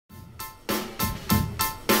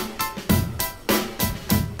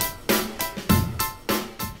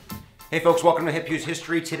Hey folks, welcome to Hughes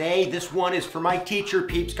History. Today, this one is for my teacher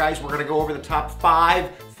peeps. Guys, we're gonna go over the top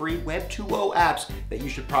 5 free Web 2.0 apps that you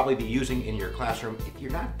should probably be using in your classroom if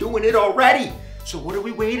you're not doing it already. So what are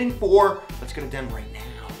we waiting for? Let's get it done right now.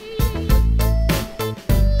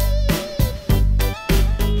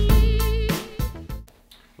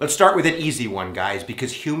 Let's start with an easy one, guys,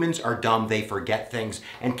 because humans are dumb, they forget things,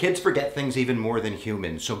 and kids forget things even more than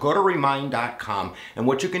humans. So go to remind.com, and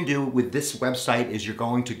what you can do with this website is you're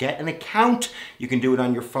going to get an account. You can do it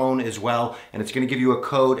on your phone as well, and it's going to give you a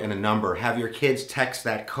code and a number. Have your kids text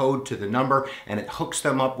that code to the number, and it hooks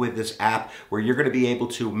them up with this app where you're going to be able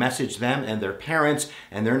to message them and their parents,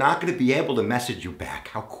 and they're not going to be able to message you back.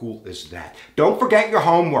 How cool is that? Don't forget your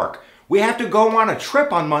homework. We have to go on a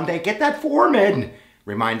trip on Monday. Get that form in.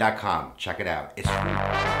 Remind.com. Check it out. It's free.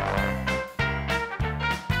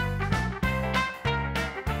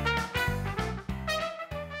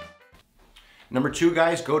 Number 2,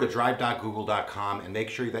 guys, go to drive.google.com and make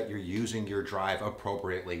sure that you're using your drive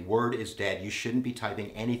appropriately. Word is dead. You shouldn't be typing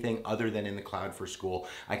anything other than in the cloud for school.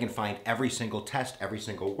 I can find every single test, every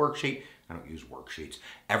single worksheet. I don't use worksheets.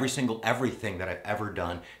 Everything that I've ever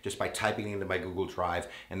done just by typing it into my Google Drive.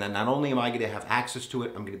 And then not only am I going to have access to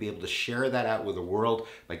it, I'm going to be able to share that out with the world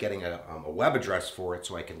by getting a web address for it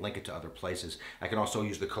so I can link it to other places. I can also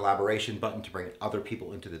use the collaboration button to bring other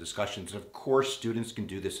people into the discussions. And of course, students can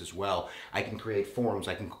do this as well. I can create forums,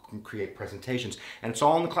 I can create presentations, and it's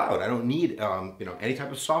all in the cloud. I don't need any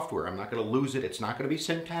type of software. I'm not going to lose it. It's not going to be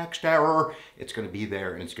syntax error. It's going to be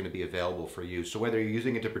there and it's going to be available for you. So whether you're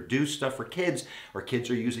using it to produce stuff for kids or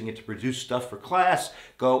kids are using it to produce stuff for class,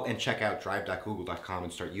 go and check out drive.google.com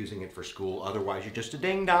and start using it for school. Otherwise, you're just a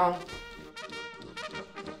ding-dong.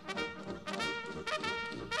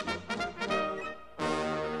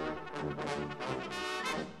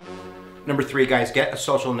 Number 3, guys, get a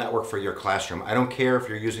social network for your classroom. I don't care if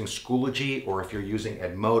you're using Schoology or if you're using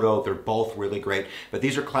Edmodo. They're both really great. But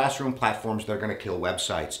these are classroom platforms that are going to kill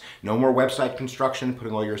websites. No more website construction,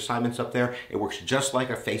 putting all your assignments up there. It works just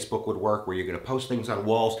like a Facebook would work, where you're going to post things on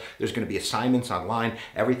walls. There's going to be assignments online.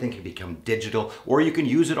 Everything can become digital. Or you can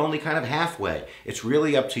use it only kind of halfway. It's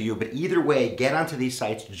really up to you. But either way, get onto these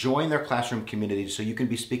sites, join their classroom communities so you can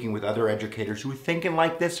be speaking with other educators who are thinking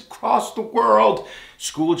like this across the world.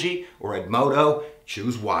 Schoology or Edmodo,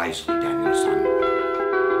 choose wisely, Danielson.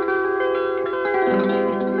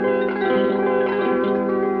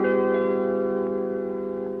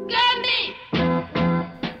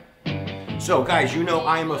 So guys, you know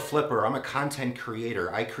I'm a flipper, I'm a content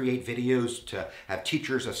creator. I create videos to have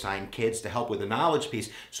teachers assign kids to help with the knowledge piece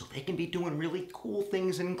so they can be doing really cool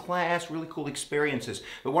things in class, really cool experiences.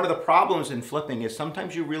 But one of the problems in flipping is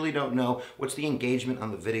sometimes you really don't know what's the engagement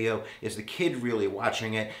on the video. Is the kid really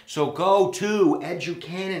watching it? So go to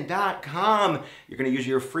educanon.com. You're going to use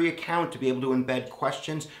your free account to be able to embed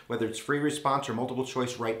questions, whether it's free response or multiple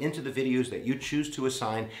choice, right into the videos that you choose to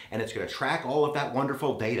assign, and it's going to track all of that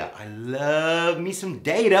wonderful data. I love me some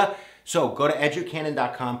data. So go to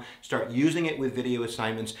educanon.com, start using it with video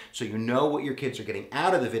assignments so you know what your kids are getting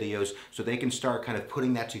out of the videos so they can start kind of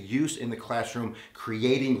putting that to use in the classroom,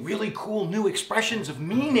 creating really cool new expressions of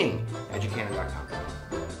meaning. Educanon.com.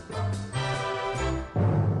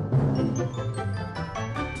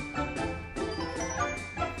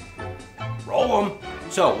 Roll 'em.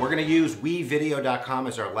 So we're going to use wevideo.com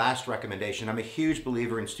as our last recommendation. I'm a huge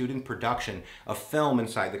believer in student production of film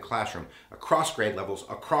inside the classroom, across grade levels,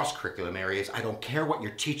 across curriculum areas. I don't care what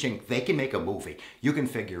you're teaching. They can make a movie. You can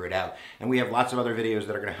figure it out. And we have lots of other videos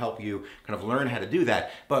that are going to help you kind of learn how to do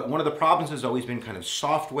that. But one of the problems has always been kind of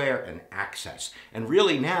software and access. And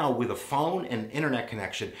really now, with a phone and internet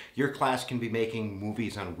connection, your class can be making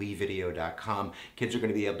movies on wevideo.com. Kids are going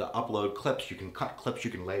to be able to upload clips. You can cut clips.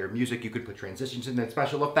 You can layer music. You could put transitions in, then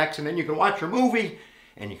special effects, and then you can watch your movie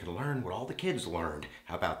and you can learn what all the kids learned.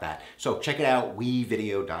 How about that? So check it out,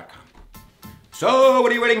 wevideo.com. So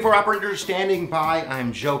what are you waiting for? Operators standing by.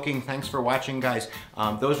 I'm joking. Thanks for watching, guys.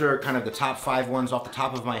 Those are kind of the top 5 ones off the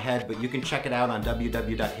top of my head, but you can check it out on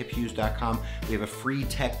www.hiphughes.com. We have a free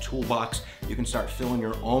tech toolbox. You can start filling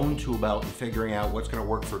your own tool belt and figuring out what's going to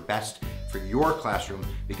work for best for your classroom,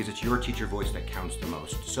 because it's your teacher voice that counts the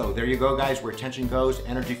most. So there you go, guys. Where attention goes,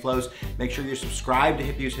 energy flows. Make sure you're subscribed to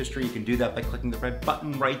Hughes History. You can do that by clicking the red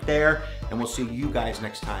button right there, and we'll see you guys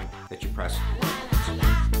next time that you press.